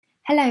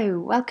Hello,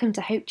 welcome to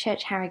Hope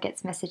Church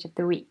Harrogate's Message of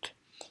the Week.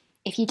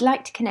 If you'd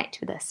like to connect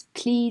with us,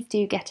 please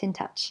do get in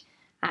touch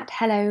at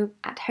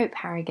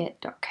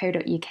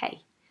hello@hopeharrogate.co.uk.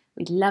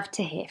 We'd love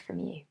to hear from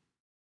you.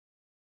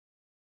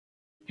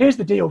 Here's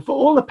the deal. For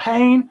all the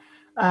pain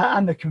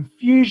and the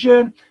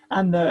confusion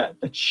and the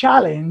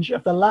challenge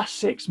of the last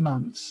 6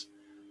 months,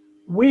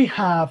 we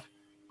have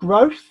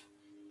growth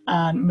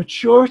and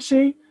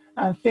maturity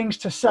and things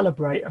to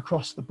celebrate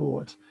across the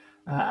board.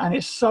 And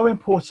it's so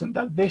important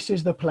that this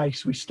is the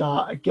place we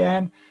start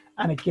again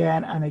and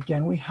again and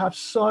again. We have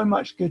so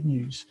much good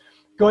news.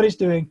 God is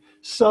doing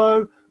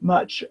so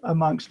much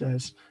amongst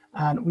us,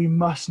 and we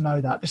must know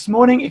that. This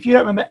morning, if you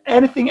don't remember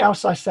anything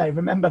else I say,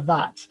 remember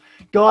that.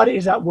 God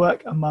is at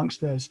work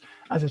amongst us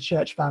as a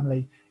church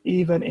family,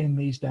 even in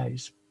these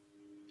days.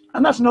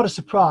 And that's not a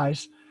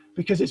surprise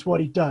because it's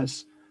what he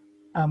does.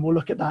 And we'll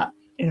look at that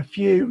in a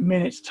few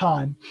minutes'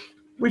 time.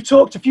 We've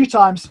talked a few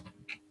times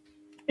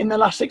in the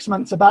last 6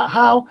 months about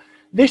how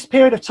this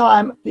period of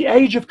time, the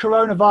age of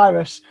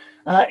coronavirus,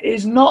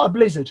 is not a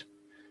blizzard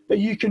that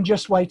you can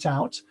just wait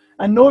out,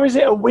 and nor is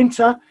it a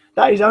winter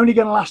that is only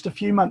going to last a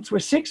few months. We're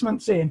 6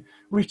 months in.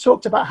 We've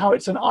talked about how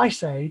it's an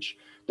ice age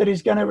that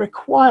is going to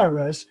require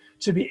us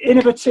to be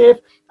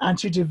innovative and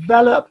to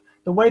develop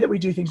the way that we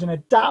do things and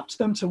adapt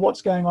them to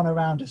what's going on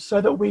around us, so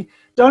that we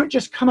don't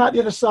just come out the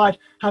other side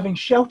having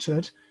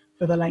sheltered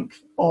for the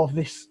length of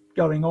this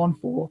going on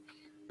for,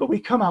 but we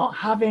come out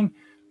having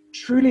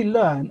truly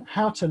learn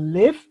how to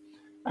live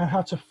and how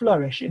to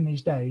flourish in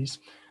these days.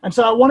 And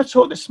so I want to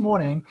talk this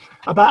morning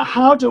about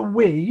how do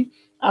we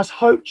as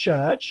Hope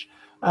Church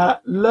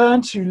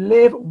learn to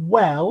live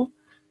well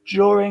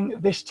during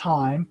this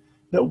time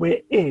that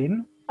we're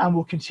in and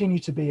will continue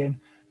to be in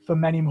for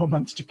many more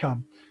months to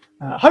come.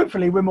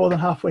 Hopefully we're more than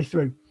halfway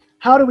through.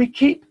 How do we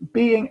keep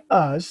being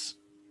us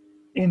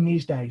in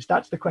these days?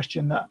 That's the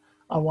question that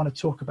I want to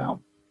talk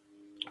about.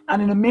 And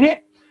in a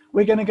minute,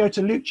 we're going to go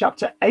to Luke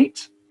chapter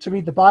 8 to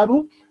read the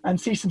Bible and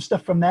see some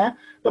stuff from there.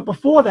 But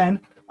before then,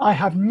 I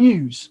have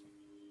news.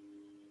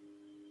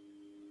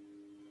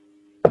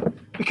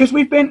 Because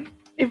we've been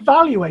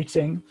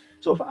evaluating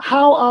sort of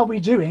how are we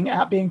doing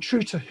at being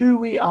true to who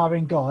we are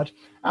in God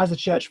as a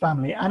church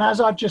family. And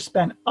as I've just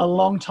spent a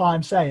long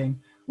time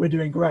saying, we're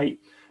doing great.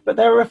 But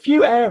there are a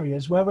few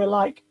areas where we're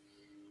like,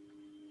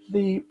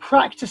 the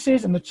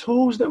practices and the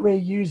tools that we're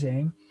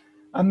using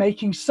are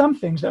making some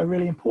things that are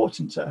really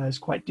important to us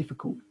quite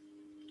difficult.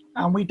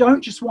 And we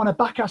don't just want to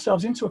back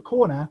ourselves into a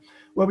corner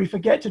where we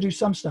forget to do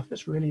some stuff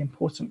that's really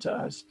important to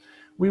us.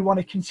 We want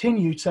to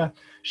continue to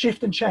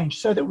shift and change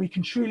so that we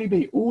can truly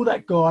be all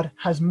that God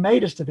has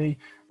made us to be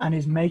and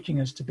is making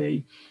us to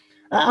be.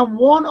 And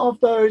one of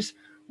those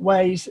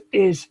ways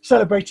is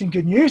celebrating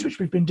good news, which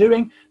we've been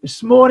doing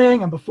this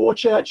morning and before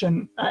church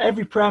and at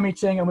every prayer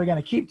meeting, and we're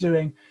going to keep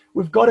doing.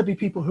 We've got to be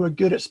people who are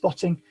good at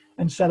spotting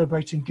and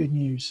celebrating good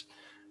news.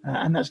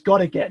 And that's got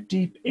to get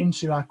deep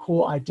into our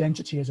core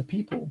identity as a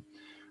people.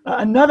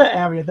 Another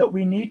area that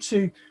we need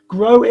to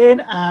grow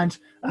in and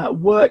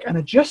work and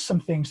adjust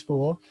some things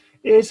for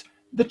is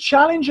the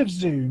challenge of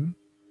Zoom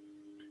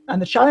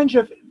and the challenge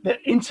of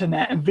the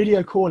internet and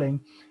video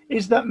calling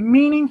is that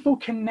meaningful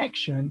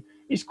connection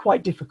is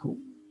quite difficult.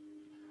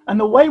 And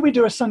the way we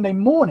do a Sunday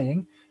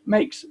morning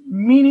makes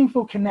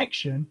meaningful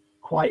connection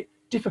quite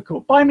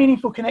difficult. By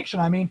meaningful connection,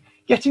 I mean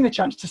getting the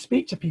chance to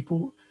speak to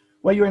people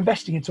where you're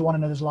investing into one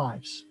another's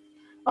lives.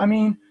 I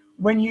mean,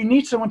 when you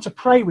need someone to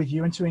pray with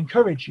you and to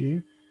encourage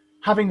you,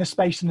 having the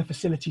space and the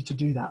facility to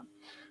do that.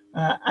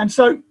 And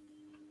so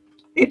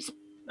it's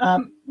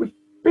we've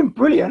been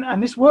brilliant,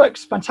 and this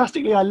works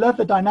fantastically. I love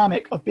the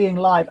dynamic of being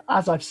live,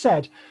 as I've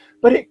said,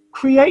 but it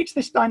creates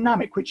this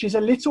dynamic which is a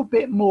little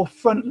bit more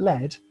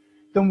front-led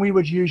than we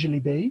would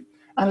usually be,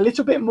 and a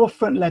little bit more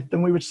front-led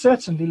than we would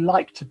certainly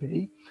like to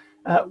be.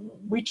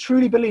 We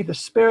truly believe the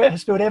Spirit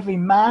has filled every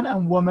man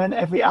and woman,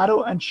 every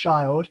adult and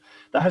child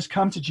that has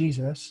come to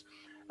Jesus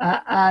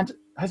and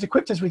has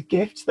equipped us with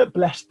gifts that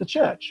bless the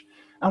church.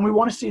 And we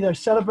want to see those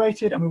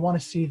celebrated and we want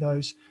to see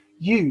those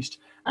used.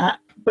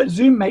 But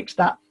Zoom makes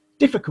that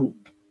difficult.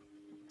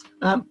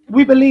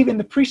 We believe in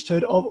the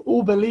priesthood of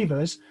all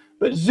believers,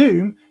 but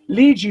Zoom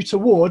leads you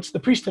towards the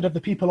priesthood of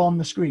the people on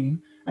the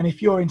screen. And if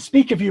you're in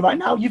speaker view right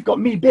now, you've got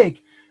me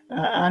big.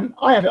 And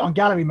I have it on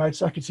gallery mode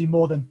so I can see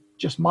more than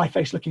just my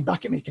face looking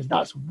back at me, because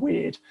that's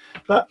weird.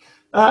 But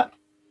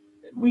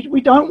we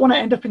don't want to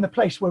end up in the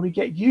place where we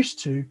get used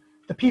to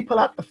the people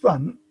at the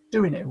front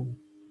doing it all.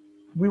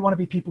 We want to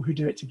be people who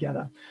do it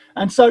together.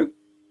 And so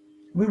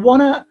we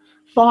want to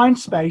find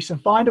space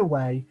and find a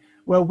way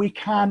where we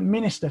can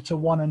minister to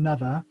one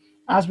another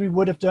as we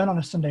would have done on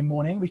a Sunday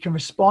morning. We can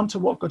respond to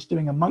what God's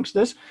doing amongst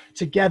us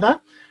together.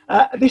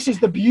 This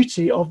is the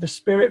beauty of the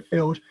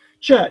Spirit-filled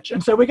church.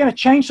 And so we're going to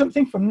change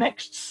something from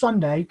next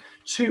Sunday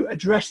to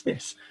address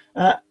this.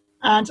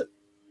 And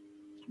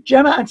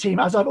Gemma and team,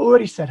 as I've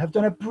already said, have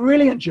done a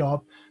brilliant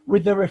job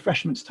with the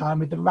refreshments time,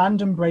 with the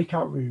random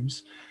breakout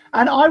rooms.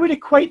 And I would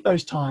equate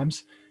those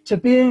times to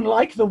being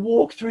like the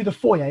walk through the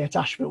foyer at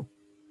Asheville,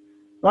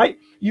 right?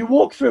 You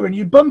walk through and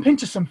you bump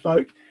into some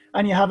folk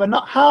and you have a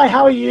hi,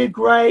 how are you?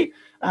 Great,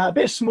 a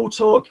bit of small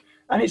talk,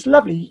 and it's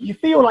lovely. You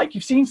feel like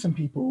you've seen some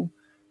people,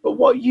 but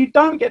what you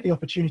don't get the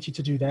opportunity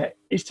to do there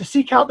is to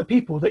seek out the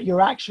people that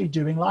you're actually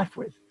doing life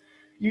with.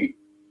 You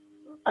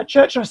at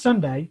church on a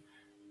Sunday,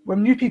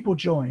 when new people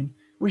join,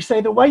 we say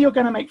the way you're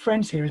going to make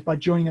friends here is by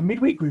joining a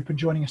midweek group and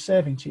joining a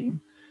serving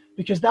team,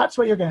 because that's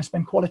where you're going to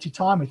spend quality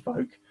time with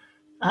folk.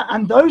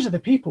 And those are the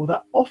people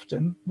that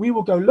often we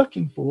will go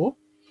looking for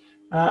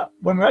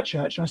when we're at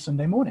church on a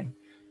Sunday morning.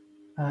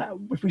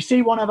 If we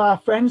see one of our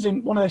friends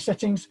in one of those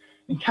settings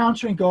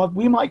encountering God,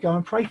 we might go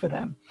and pray for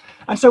them.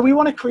 And so we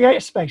want to create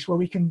a space where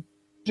we can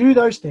do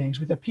those things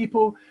with the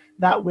people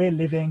that we're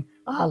living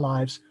our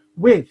lives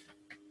with.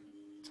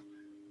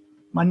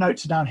 My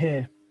notes are down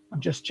here. I'm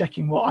just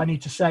checking what I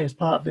need to say as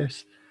part of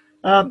this.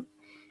 And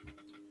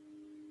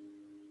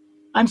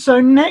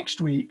so next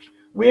week,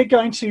 we're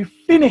going to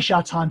finish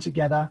our time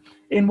together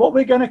in what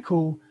we're going to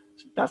call,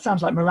 that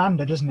sounds like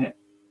Miranda, doesn't it?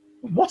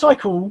 What I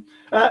call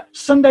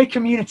Sunday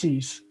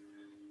communities.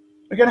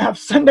 We're going to have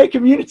Sunday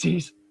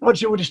communities.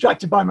 Watch, you're all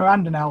distracted by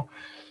Miranda now.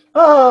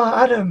 Oh,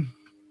 Adam,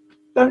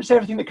 don't say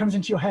everything that comes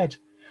into your head.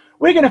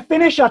 We're going to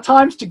finish our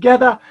times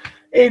together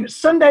in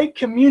Sunday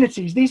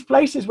communities, these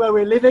places where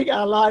we're living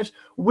our lives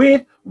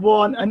with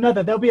one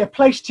another. There'll be a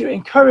place to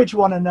encourage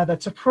one another,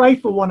 to pray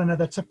for one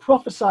another, to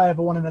prophesy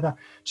over one another,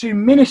 to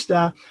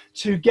minister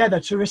together,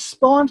 to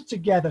respond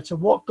together to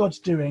what God's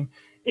doing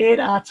in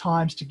our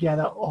times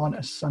together on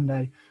a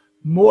Sunday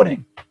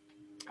morning.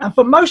 And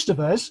for most of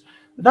us,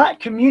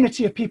 that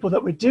community of people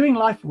that we're doing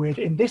life with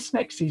in this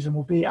next season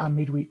will be our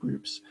midweek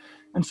groups.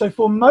 And so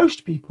for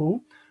most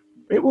people,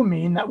 it will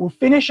mean that we'll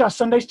finish our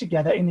Sundays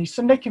together in the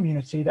Sunday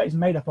community that is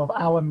made up of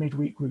our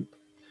midweek group.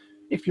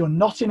 If you're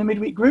not in a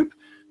midweek group,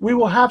 we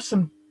will have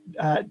some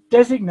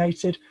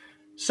designated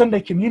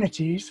Sunday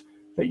communities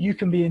that you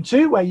can be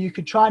into, where you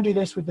could try and do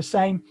this with the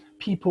same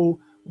people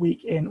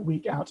week in,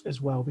 week out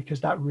as well, because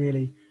that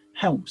really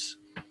helps.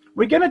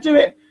 We're going to do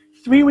it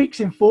 3 weeks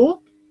in 4.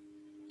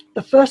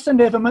 The first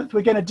Sunday of the month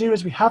we're going to do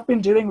as we have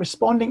been doing,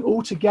 responding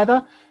all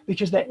together,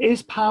 because there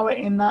is power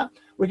in that.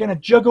 We're going to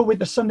juggle with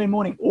the Sunday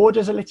morning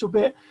orders a little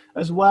bit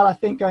as well, I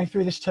think, going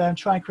through this term,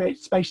 try and create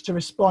space to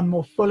respond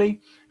more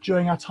fully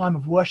during our time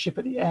of worship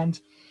at the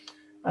end.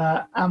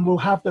 And we'll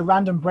have the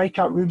random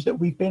breakout rooms that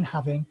we've been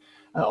having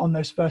on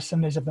those first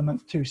Sundays of the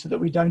month too, so that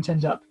we don't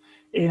end up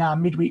in our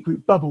midweek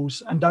group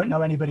bubbles and don't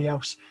know anybody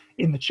else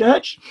in the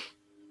church.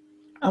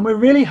 And we're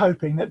really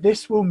hoping that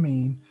this will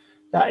mean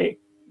that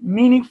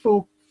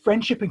meaningful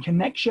friendship and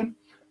connection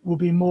will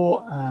be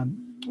more,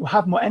 we'll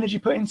have more energy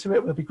put into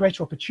it, there'll be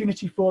greater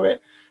opportunity for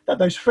it, that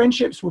those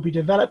friendships will be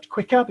developed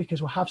quicker because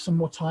we'll have some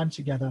more time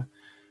together.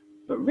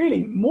 But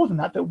really, more than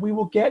that, that we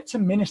will get to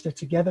minister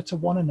together to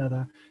one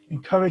another,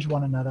 encourage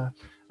one another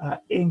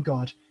in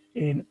God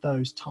in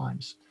those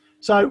times.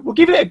 So we'll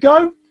give it a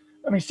go.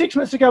 I mean, 6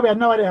 months ago, we had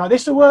no idea how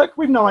this will work.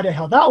 We've no idea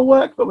how that will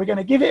work, but we're going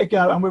to give it a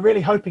go. And we're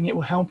really hoping it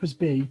will help us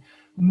be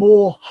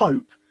more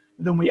hope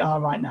than we are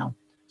right now.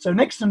 So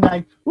next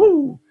Sunday,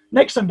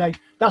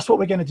 that's what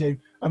we're going to do.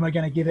 And we're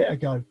going to give it a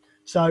go.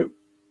 So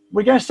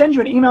we're going to send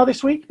you an email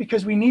this week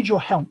because we need your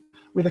help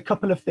with a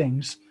couple of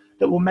things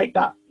that will make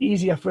that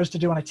easier for us to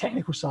do on a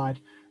technical side.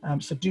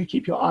 So do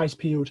keep your eyes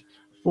peeled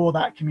for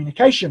that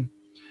communication.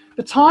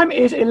 The time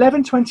is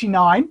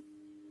 11:29,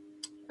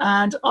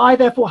 and I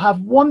therefore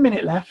have 1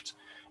 minute left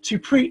to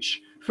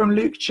preach from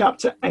Luke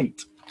chapter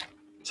 8.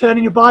 Turn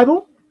in your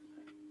Bible.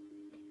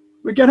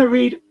 We're going to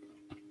read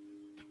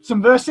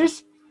some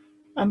verses,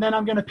 and then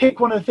I'm going to pick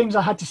one of the things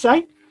I had to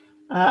say,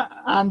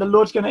 and the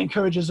Lord's going to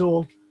encourage us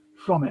all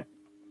from it.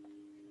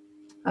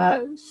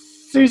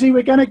 Susie,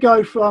 we're going to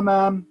go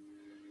from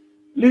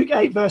Luke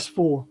 8 verse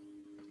 4,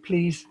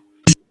 please.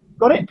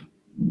 Got it?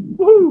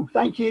 Woohoo!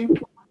 Thank you.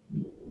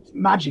 It's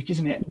magic,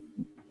 isn't it?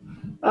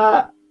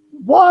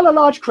 While a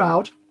large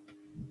crowd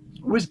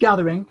was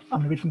gathering, I'm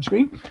going to read from the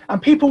screen,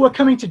 and people were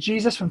coming to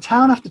Jesus from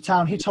town after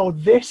town, he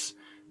told this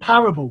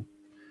parable.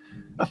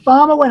 A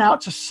farmer went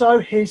out to sow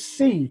his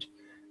seed.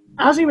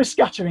 As he was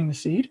scattering the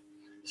seed,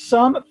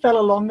 some fell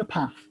along the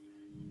path.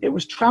 It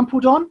was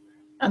trampled on,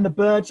 and the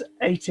birds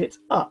ate it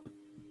up.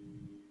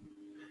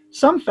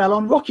 Some fell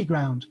on rocky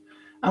ground,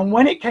 and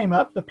when it came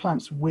up, the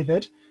plants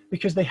withered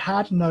because they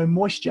had no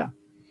moisture.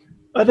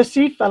 Other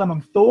seed fell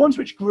among thorns,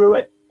 which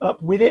grew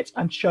up with it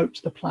and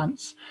choked the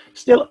plants.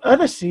 Still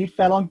other seed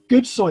fell on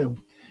good soil.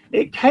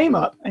 It came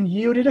up and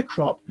yielded a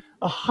crop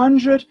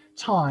 100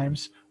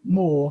 times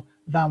more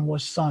than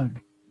was sown.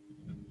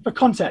 For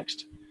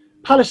context,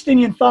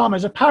 Palestinian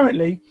farmers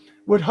apparently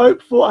would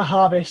hope for a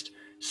harvest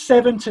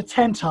 7 to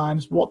 10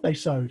 times what they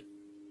sowed.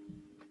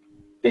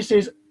 This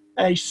is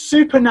a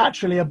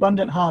supernaturally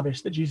abundant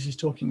harvest that Jesus is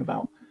talking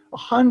about,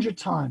 100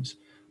 times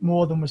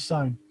more than was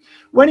sown.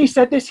 When he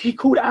said this, he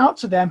called out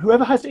to them,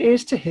 whoever has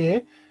ears to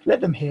hear,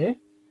 let them hear.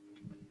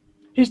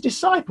 His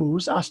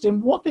disciples asked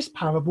him what this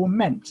parable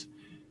meant.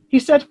 He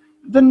said,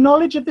 the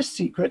knowledge of the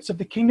secrets of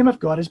the kingdom of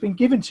God has been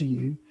given to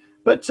you,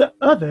 but to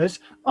others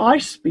I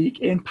speak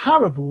in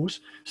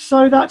parables,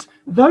 so that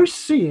though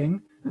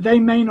seeing, they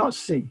may not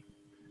see,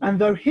 and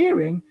though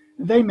hearing,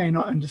 they may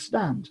not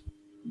understand.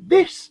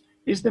 This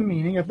is the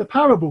meaning of the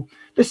parable.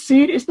 The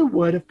seed is the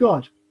word of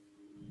God.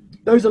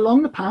 Those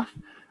along the path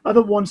are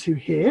the ones who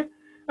hear,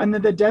 and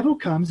then the devil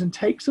comes and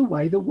takes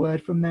away the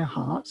word from their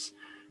hearts,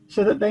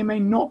 so that they may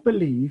not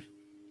believe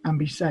and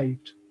be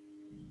saved.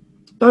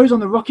 Those on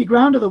the rocky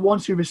ground are the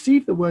ones who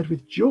receive the word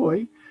with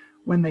joy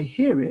when they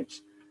hear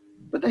it,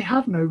 but they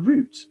have no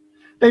root.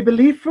 They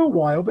believe for a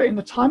while, but in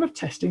the time of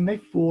testing they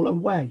fall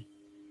away.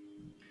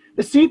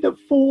 The seed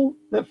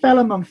that fell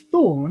among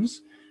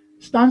thorns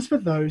stands for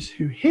those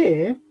who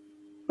hear,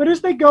 but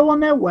as they go on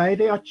their way,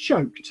 they are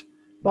choked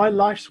by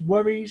life's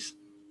worries,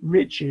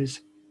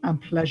 riches,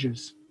 and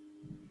pleasures,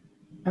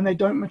 and they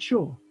don't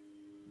mature.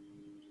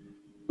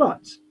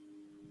 But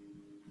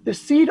the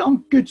seed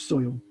on good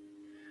soil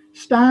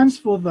stands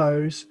for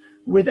those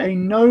with a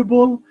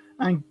noble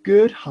and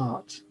good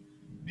heart,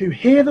 who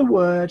hear the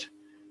word,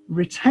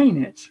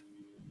 retain it,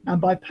 and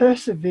by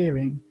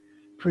persevering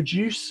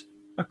produce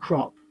a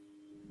crop,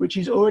 which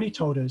he's already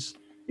told us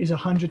is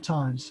 100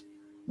 times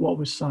what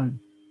was sown.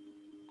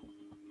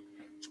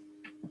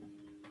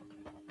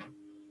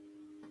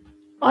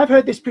 I've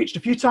heard this preached a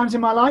few times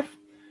in my life,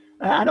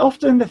 and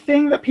often the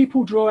thing that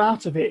people draw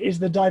out of it is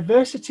the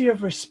diversity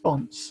of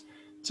response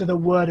to the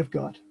word of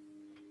God.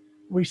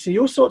 We see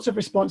all sorts of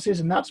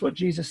responses, and that's what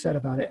Jesus said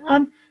about it.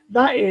 And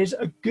that is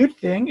a good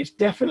thing. It's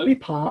definitely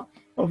part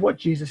of what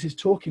Jesus is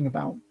talking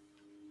about.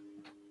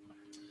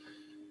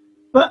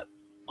 But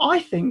I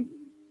think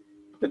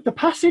that the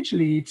passage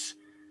leads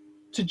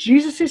to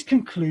Jesus's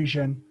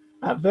conclusion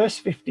at verse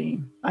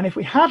 15. And if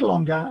we had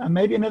longer, and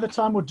maybe another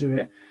time we'll do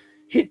it,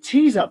 it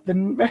tees up the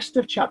rest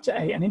of chapter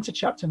 8 and into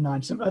chapter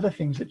 9, some other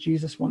things that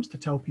Jesus wants to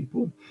tell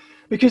people.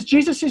 Because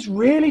Jesus is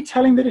really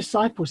telling the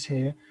disciples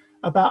here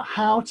about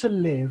how to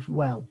live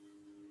well.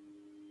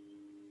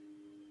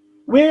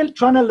 We're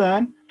trying to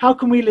learn how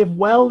can we live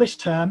well this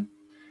term.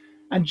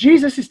 And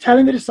Jesus is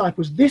telling the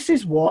disciples this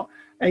is what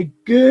a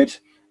good,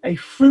 a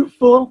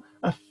fruitful,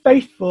 a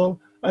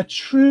faithful, a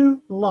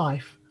true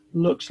life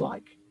looks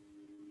like.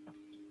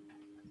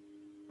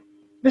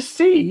 The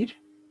seed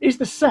is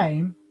the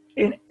same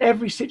in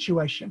every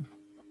situation.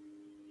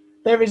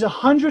 There is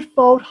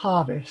 100-fold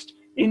harvest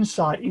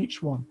inside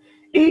each one.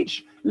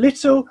 Each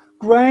little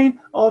grain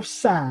of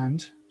seed.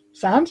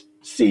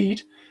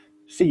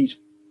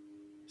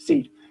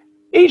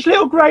 Each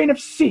little grain of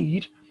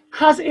seed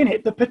has in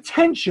it the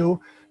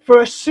potential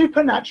for a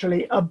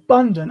supernaturally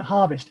abundant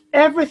harvest.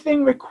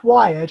 Everything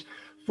required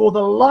for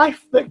the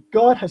life that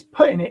God has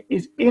put in it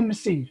is in the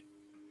seed.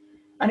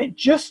 And it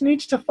just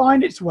needs to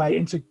find its way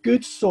into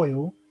good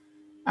soil,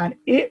 and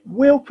it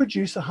will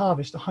produce a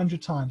harvest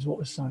 100 times what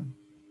was sown.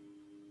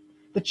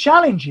 The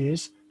challenge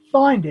is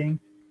finding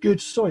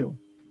good soil.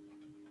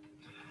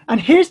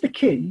 And here's the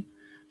key.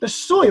 The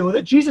soil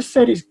that Jesus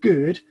said is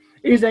good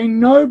is a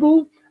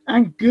noble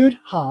and good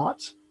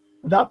heart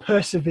that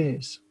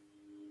perseveres.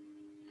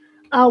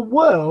 Our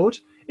world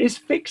is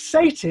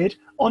fixated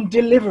on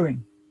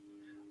delivering,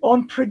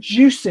 on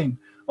producing,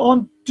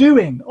 on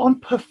doing, on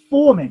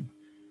performing,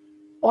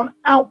 on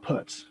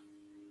output.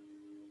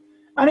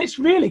 And it's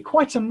really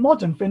quite a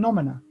modern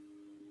phenomenon.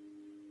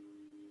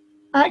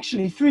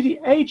 Actually, through the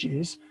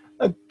ages,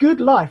 a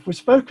good life was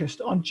focused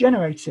on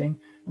generating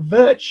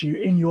virtue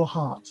in your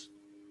heart,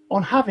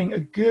 on having a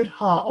good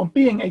heart, on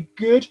being a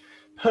good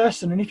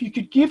person. And if you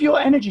could give your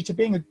energy to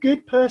being a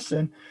good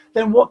person,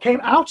 then what came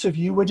out of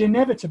you would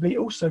inevitably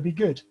also be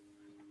good.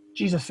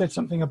 Jesus said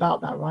something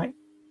about that, right?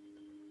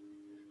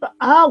 But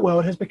our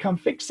world has become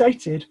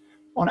fixated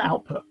on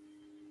output.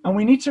 And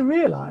we need to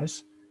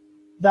realize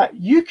that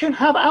you can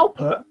have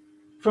output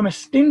from a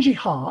stingy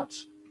heart,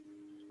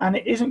 and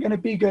it isn't going to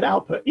be good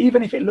output,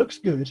 even if it looks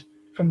good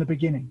from the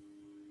beginning.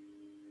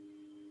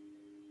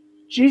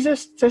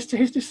 Jesus says to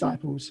his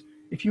disciples,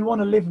 if you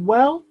want to live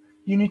well,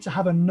 you need to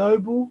have a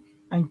noble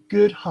and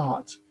good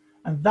heart.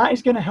 And that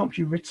is going to help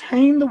you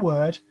retain the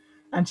word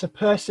and to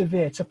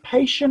persevere, to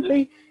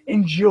patiently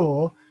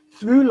endure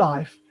through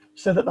life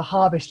so that the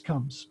harvest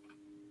comes.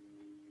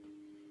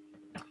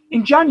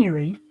 In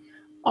January,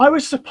 I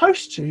was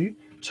supposed to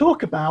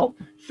talk about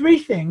 3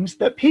 things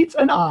that Pete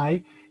and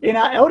I, in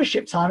our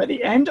eldership time at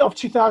the end of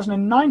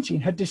 2019,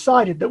 had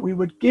decided that we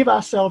would give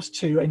ourselves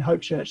to in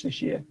Hope Church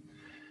this year.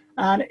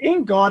 And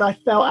in God, I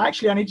felt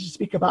actually I needed to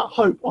speak about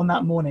hope on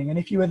that morning. And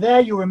if you were there,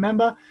 you'll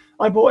remember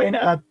I brought in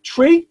a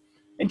tree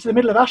into the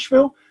middle of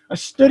Asheville. I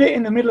stood it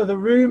in the middle of the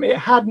room. It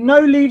had no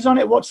leaves on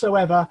it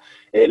whatsoever.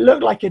 It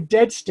looked like a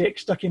dead stick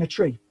stuck in a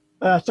tree,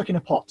 stuck in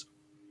a pot.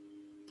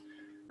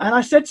 And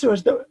I said to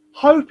us that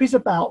hope is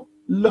about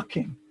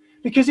looking.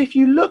 Because if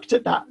you looked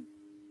at that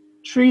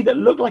tree that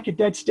looked like a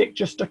dead stick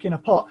just stuck in a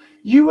pot,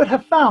 you would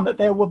have found that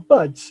there were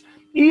buds,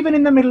 even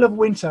in the middle of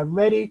winter,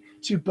 ready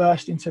to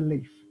burst into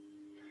leaf.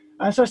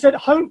 And so I said,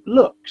 hope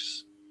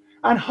looks,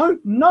 and hope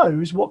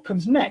knows what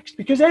comes next,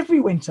 because every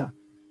winter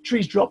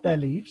trees drop their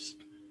leaves,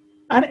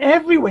 and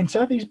every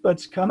winter these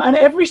buds come, and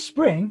every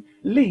spring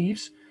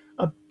leaves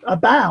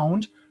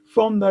abound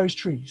from those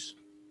trees.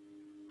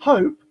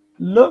 Hope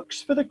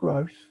looks for the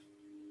growth,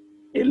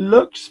 it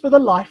looks for the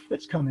life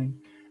that's coming,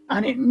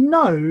 and it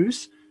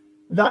knows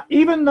that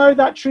even though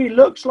that tree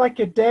looks like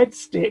a dead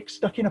stick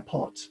stuck in a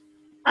pot,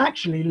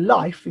 actually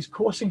life is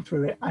coursing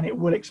through it and it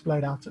will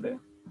explode out of it,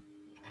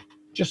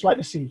 just like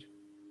the seed.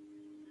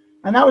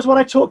 And that was what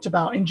I talked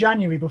about in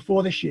January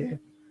before this year.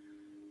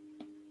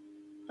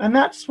 And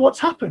that's what's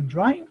happened,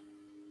 right?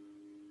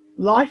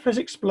 Life has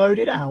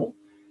exploded out,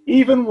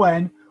 even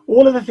when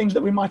all of the things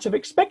that we might have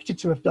expected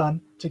to have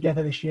done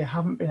together this year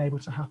haven't been able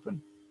to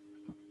happen.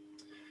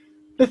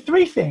 The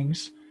three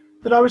things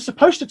that I was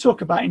supposed to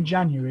talk about in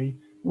January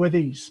were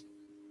these.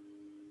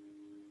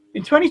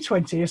 In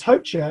 2020, as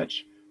Hope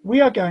Church,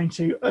 we are going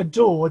to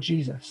adore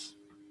Jesus.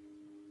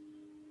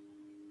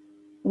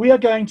 We are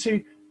going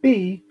to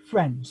be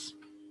friends.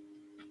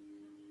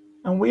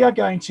 And we are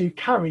going to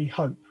carry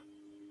hope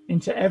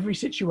into every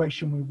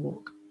situation we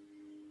walk.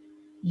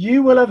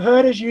 You will have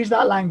heard us use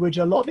that language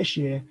a lot this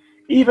year,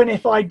 even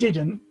if I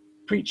didn't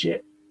preach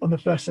it on the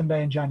first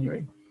Sunday in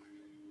January.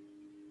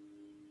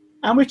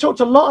 And we've talked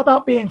a lot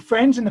about being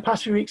friends in the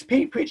past few weeks.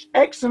 Pete preached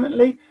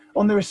excellently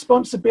on the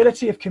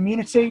responsibility of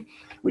community,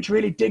 which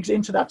really digs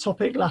into that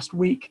topic last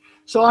week.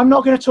 So I'm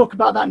not going to talk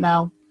about that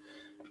now.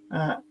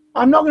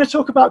 I'm not going to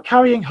talk about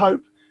carrying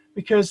hope,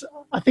 because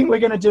I think we're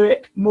going to do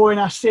it more in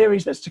our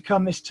series that's to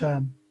come this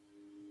term.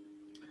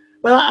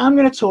 But I'm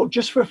going to talk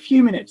just for a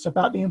few minutes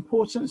about the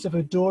importance of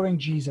adoring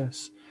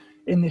Jesus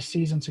in this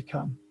season to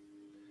come.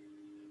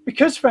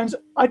 Because, friends,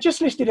 I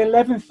just listed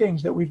 11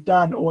 things that we've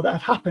done or that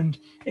have happened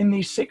in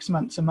these 6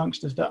 months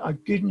amongst us that are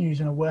good news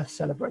and are worth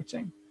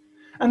celebrating.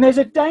 And there's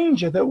a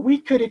danger that we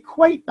could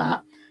equate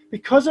that,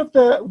 because of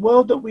the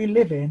world that we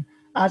live in,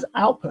 as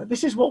output.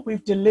 This is what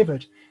we've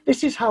delivered.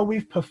 This is how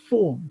we've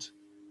performed.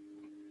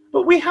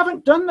 But we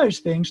haven't done those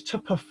things to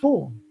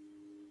perform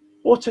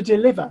or to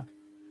deliver.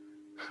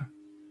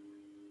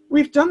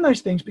 We've done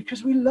those things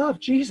because we love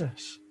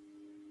Jesus.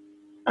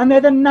 And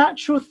they're the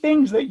natural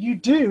things that you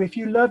do if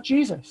you love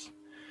Jesus.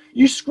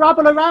 You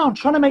scrabble around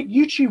trying to make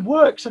YouTube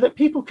work so that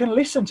people can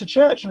listen to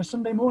church on a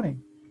Sunday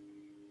morning.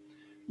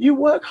 You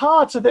work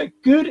hard so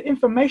that good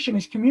information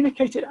is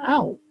communicated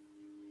out,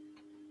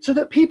 so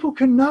that people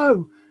can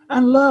know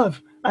and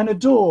love and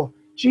adore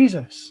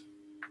Jesus.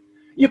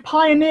 You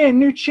pioneer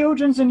new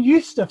children's and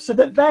youth stuff so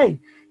that they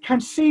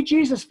can see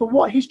Jesus for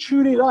what he's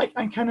truly like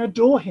and can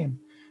adore him,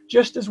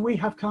 just as we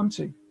have come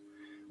to.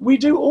 We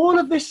do all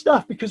of this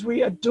stuff because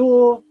we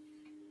adore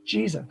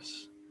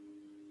Jesus.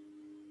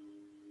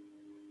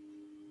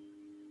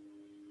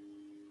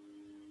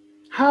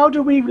 How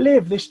do we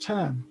live this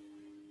term?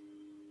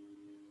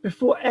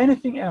 Before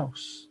anything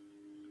else,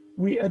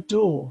 we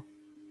adore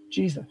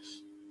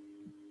Jesus.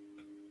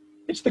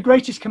 It's the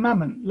greatest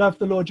commandment: love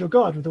the Lord your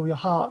God with all your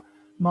heart,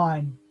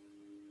 mind,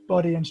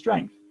 body, and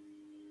strength.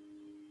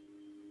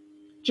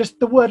 Just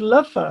the word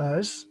love for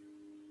us,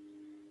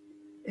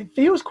 it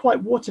feels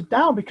quite watered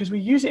down because we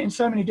use it in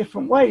so many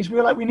different ways.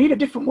 We're like, we need a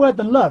different word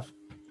than love.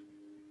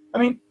 I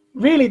mean,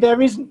 really,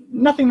 there is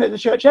nothing that the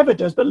church ever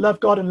does but love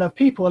God and love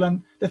people.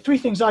 And the three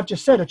things I've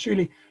just said are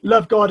truly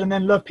love God and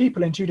then love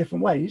people in two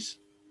different ways,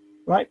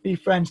 right? Be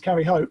friends,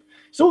 carry hope.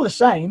 It's all the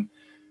same.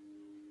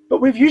 But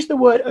we've used the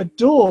word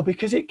adore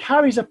because it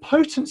carries a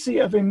potency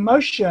of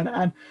emotion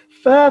and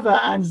fervor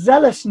and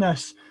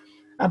zealousness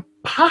and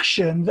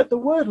passion that the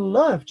word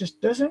love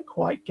just doesn't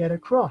quite get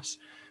across.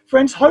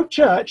 Friends, Hope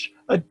Church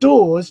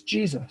adores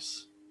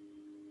Jesus.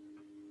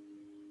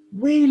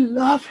 We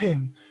love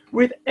him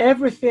with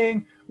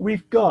everything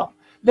we've got.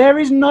 There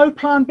is no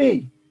plan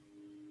B.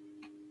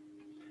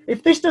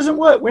 If this doesn't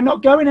work, we're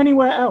not going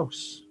anywhere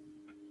else.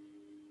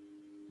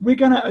 We're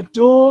going to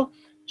adore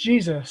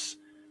Jesus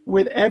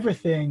with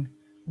everything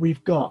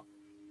we've got.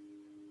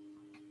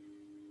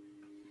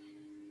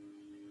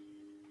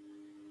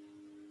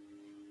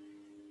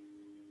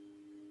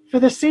 For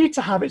the seed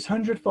to have its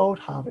 100-fold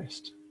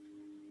harvest,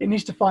 it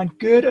needs to find a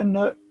good and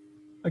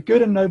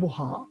noble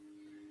heart.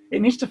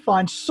 It needs to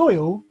find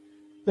soil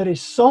that is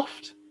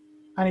soft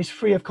and is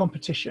free of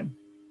competition.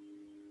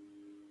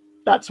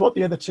 That's what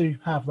the other two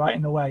have, right,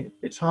 in the way.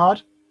 It's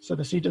hard, so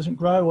the seed doesn't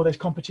grow, or there's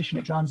competition,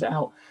 it drowns it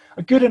out.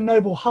 A good and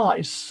noble heart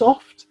is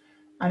soft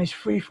and is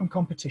free from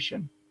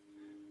competition.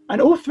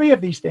 And all three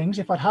of these things,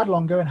 if I'd had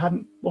longer and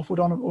hadn't waffled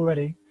on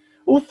already,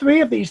 all three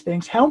of these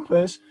things help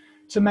us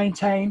to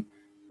maintain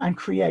and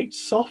create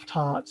soft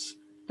hearts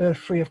that are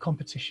free of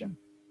competition.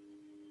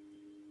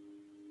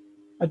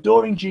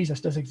 Adoring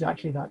Jesus does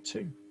exactly that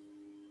too.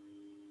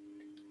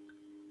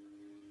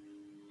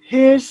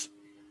 Here's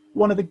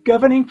one of the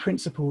governing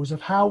principles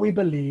of how we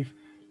believe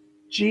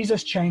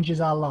Jesus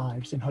changes our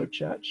lives in Hope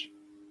Church.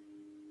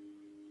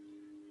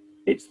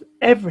 It's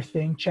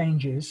everything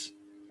changes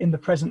in the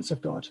presence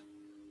of God.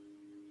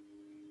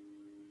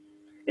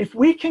 If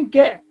we can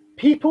get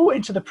people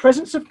into the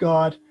presence of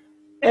God,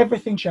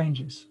 everything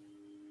changes.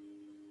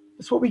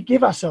 That's what we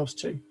give ourselves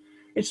to.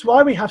 It's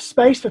why we have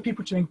space for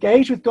people to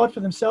engage with God for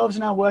themselves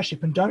in our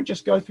worship and don't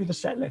just go through the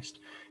set list.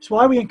 It's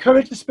why we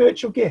encourage the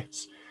spiritual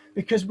gifts,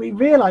 because we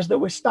realize that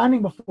we're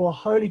standing before a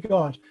holy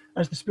God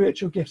as the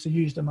spiritual gifts are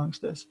used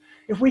amongst us.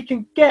 If we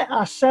can get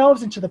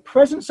ourselves into the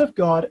presence of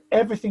God,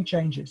 everything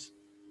changes.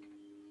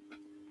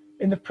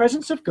 In the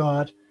presence of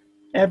God,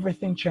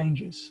 everything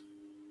changes.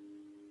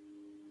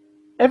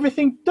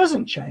 Everything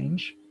doesn't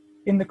change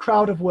in the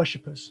crowd of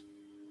worshippers.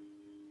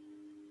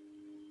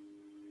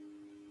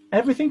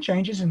 Everything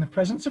changes in the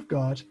presence of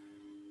God,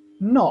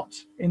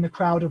 not in the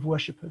crowd of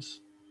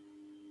worshippers.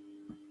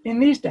 In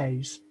these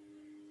days,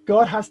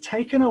 God has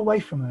taken away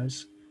from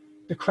us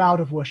the crowd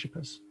of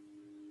worshippers.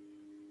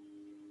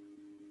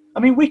 I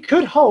mean, we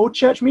could hold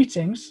church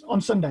meetings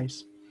on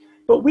Sundays,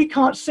 but we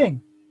can't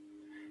sing,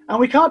 and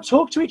we can't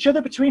talk to each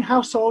other between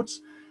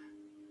households,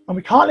 and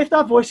we can't lift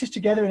our voices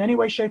together in any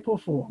way, shape, or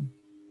form.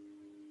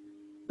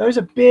 Those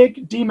are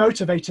big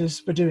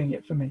demotivators for doing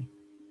it for me.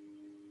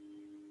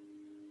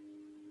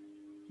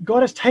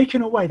 God has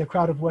taken away the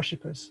crowd of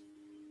worshippers,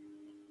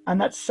 and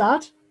that's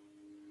sad.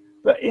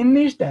 But in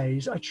these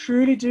days, I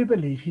truly do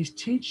believe he's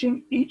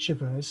teaching each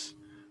of us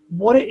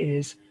what it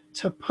is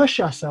to push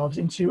ourselves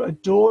into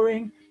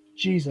adoring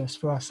Jesus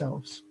for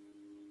ourselves.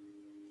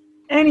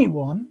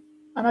 Anyone,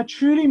 and I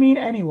truly mean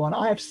anyone,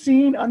 I have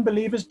seen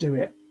unbelievers do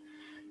it,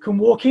 can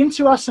walk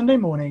into our Sunday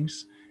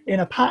mornings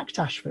in a packed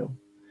Asheville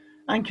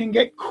and can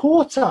get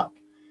caught up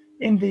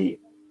in the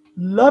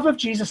love of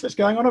Jesus that's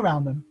going on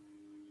around them,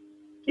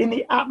 in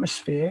the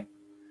atmosphere.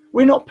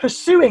 We're not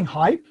pursuing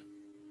hype.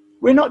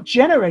 We're not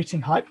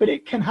generating hype, but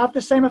it can have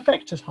the same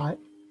effect as hype.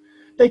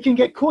 They can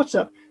get caught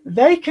up.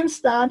 They can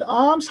stand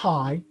arms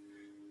high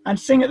and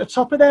sing at the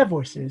top of their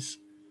voices,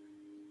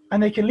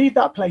 and they can leave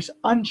that place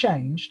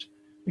unchanged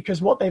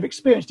because what they've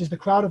experienced is the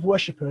crowd of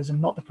worshippers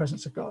and not the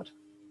presence of God.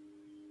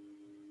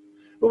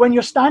 But when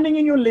you're standing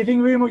in your living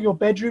room or your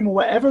bedroom or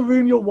whatever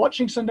room you're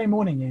watching Sunday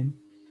morning in,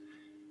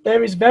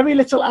 there is very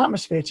little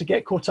atmosphere to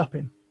get caught up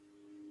in.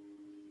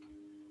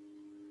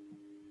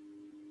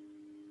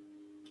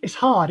 It's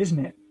hard,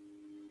 isn't it?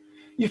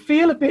 You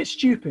feel a bit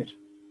stupid.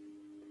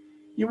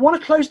 You want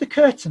to close the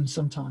curtains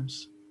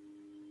sometimes.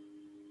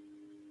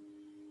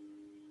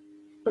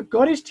 But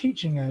God is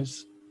teaching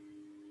us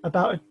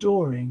about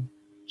adoring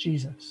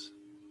Jesus.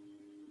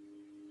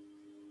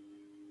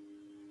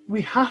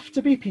 We have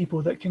to be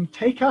people that can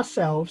take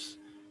ourselves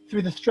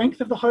through the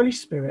strength of the Holy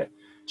Spirit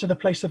to the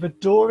place of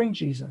adoring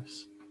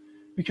Jesus,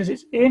 because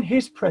it's in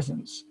his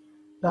presence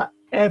that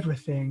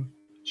everything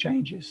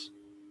changes.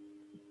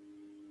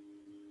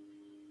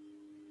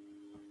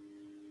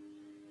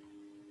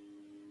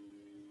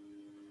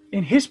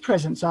 In his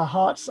presence, our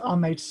hearts are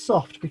made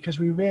soft because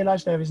we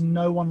realize there is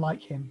no one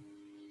like him.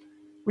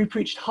 We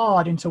preached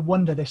hard into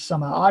wonder this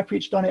summer. I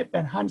preached on it.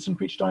 Ben Hansen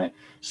preached on it.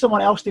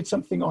 Someone else did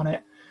something on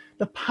it.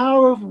 The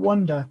power of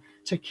wonder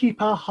to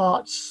keep our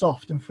hearts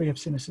soft and free of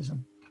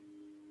cynicism.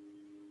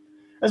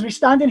 As we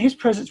stand in his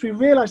presence, we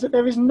realize that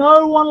there is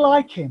no one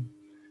like him.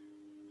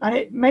 And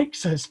it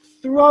makes us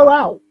throw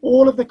out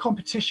all of the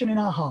competition in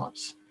our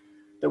hearts,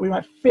 that we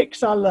might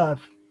fix our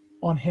love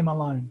on him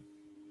alone.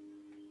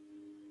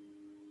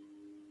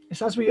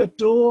 It's as we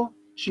adore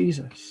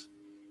Jesus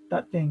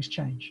that things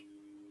change.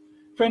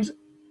 Friends,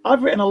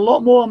 I've written a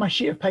lot more on my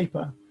sheet of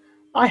paper.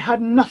 I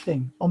had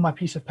nothing on my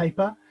piece of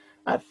paper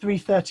at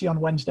 3:30 on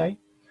Wednesday.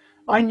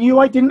 I knew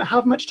I didn't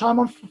have much time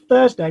on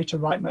Thursday to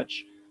write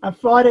much, and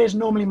Friday is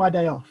normally my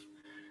day off.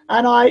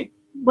 And I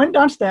went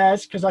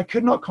downstairs because I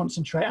could not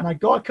concentrate, and I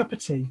got a cup of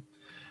tea.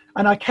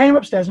 And I came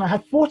upstairs and I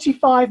had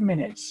 45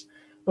 minutes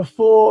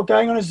before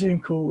going on a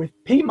Zoom call with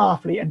Pete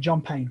Marfleet and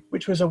John Payne,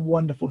 which was a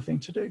wonderful thing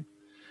to do.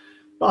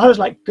 But I was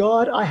like,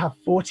 God, I have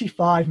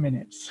 45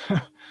 minutes.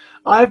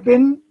 I've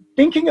been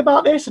thinking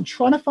about this and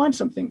trying to find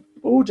something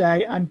all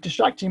day and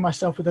distracting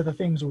myself with other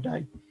things all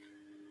day.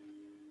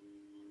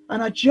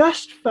 And I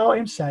just felt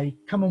him say,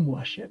 come and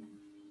worship.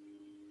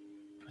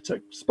 I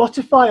took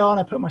Spotify on,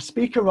 I put my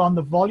speaker on,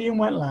 the volume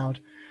went loud.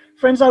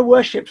 Friends, I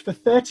worshipped for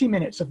 30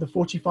 minutes of the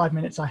 45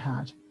 minutes I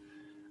had.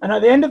 And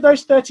at the end of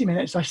those 30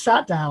 minutes, I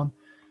sat down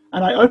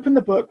and I opened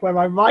the book where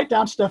I write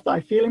down stuff that I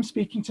feel him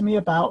speaking to me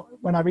about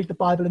when I read the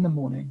Bible in the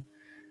morning.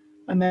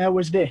 And there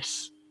was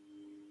this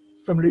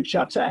from Luke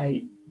chapter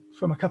 8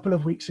 from a couple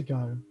of weeks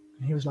ago.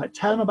 And he was like,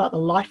 tell him about the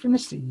life in the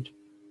seed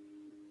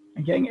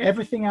and getting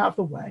everything out of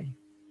the way.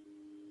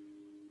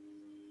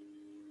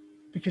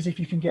 Because if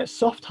you can get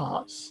soft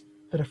hearts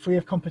that are free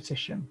of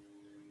competition,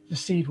 the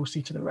seed will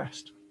see to the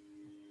rest.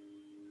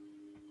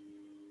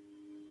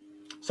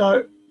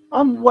 So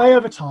I'm way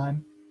over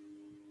time.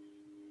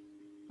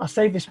 I'll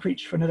save this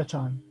preach for another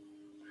time.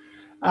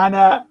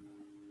 And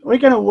we're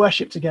going to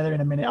worship together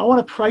in a minute. I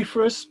want to pray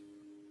for us.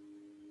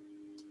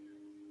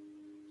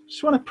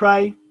 Just want to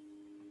pray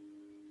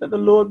that the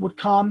Lord would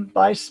come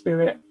by his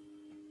Spirit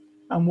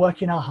and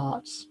work in our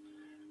hearts.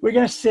 We're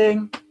going to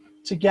sing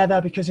together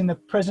because in the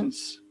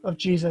presence of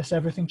Jesus,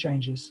 everything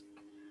changes.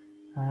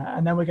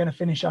 And then we're going to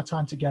finish our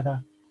time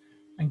together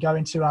and go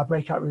into our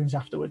breakout rooms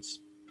afterwards.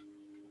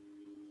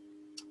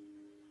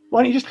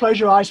 Why don't you just close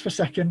your eyes for a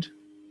second?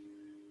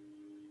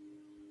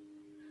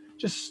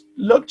 Just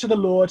look to the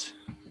Lord.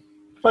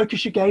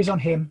 Focus your gaze on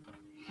him.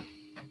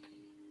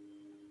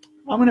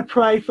 I'm going to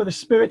pray for the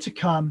Spirit to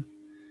come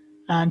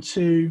and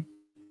to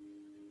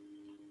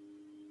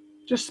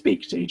just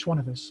speak to each one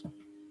of us.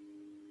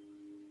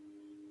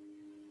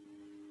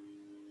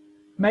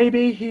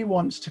 Maybe he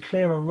wants to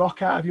clear a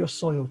rock out of your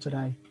soil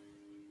today.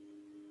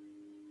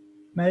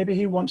 Maybe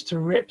he wants to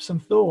rip some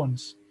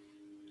thorns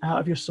out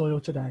of your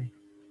soil today.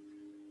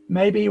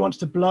 Maybe he wants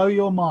to blow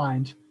your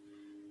mind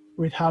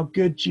with how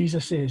good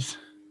Jesus is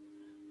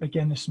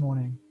again this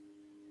morning.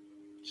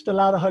 Just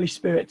allow the Holy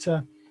Spirit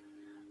to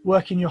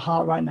work in your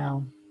heart right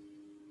now.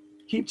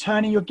 Keep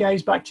turning your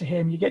gaze back to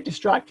him. You get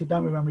distracted,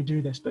 don't we, when we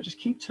do this, but just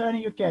keep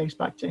turning your gaze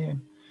back to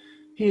him.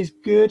 He is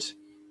good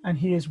and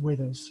he is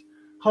with us.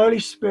 Holy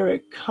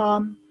Spirit,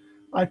 come,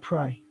 I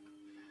pray.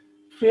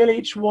 Fill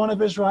each one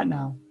of us right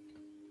now.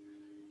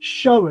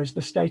 Show us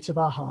the state of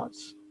our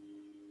hearts.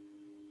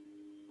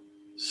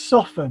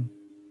 Soften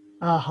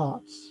our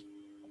hearts.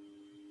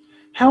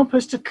 Help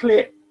us to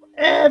clear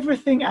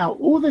everything out,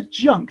 all the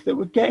junk that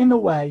would get in the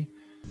way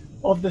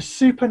of the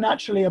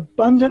supernaturally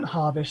abundant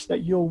harvest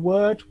that your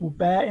word will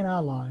bear in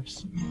our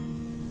lives.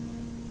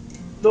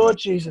 Lord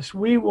Jesus,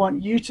 we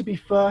want you to be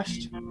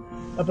first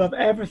above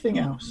everything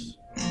else.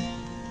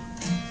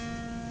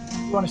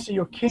 We want to see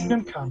your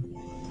kingdom come.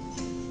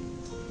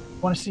 We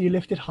want to see you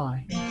lifted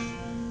high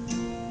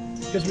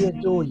because we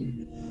adore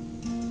you.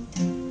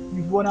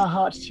 You've won our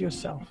hearts to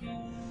yourself.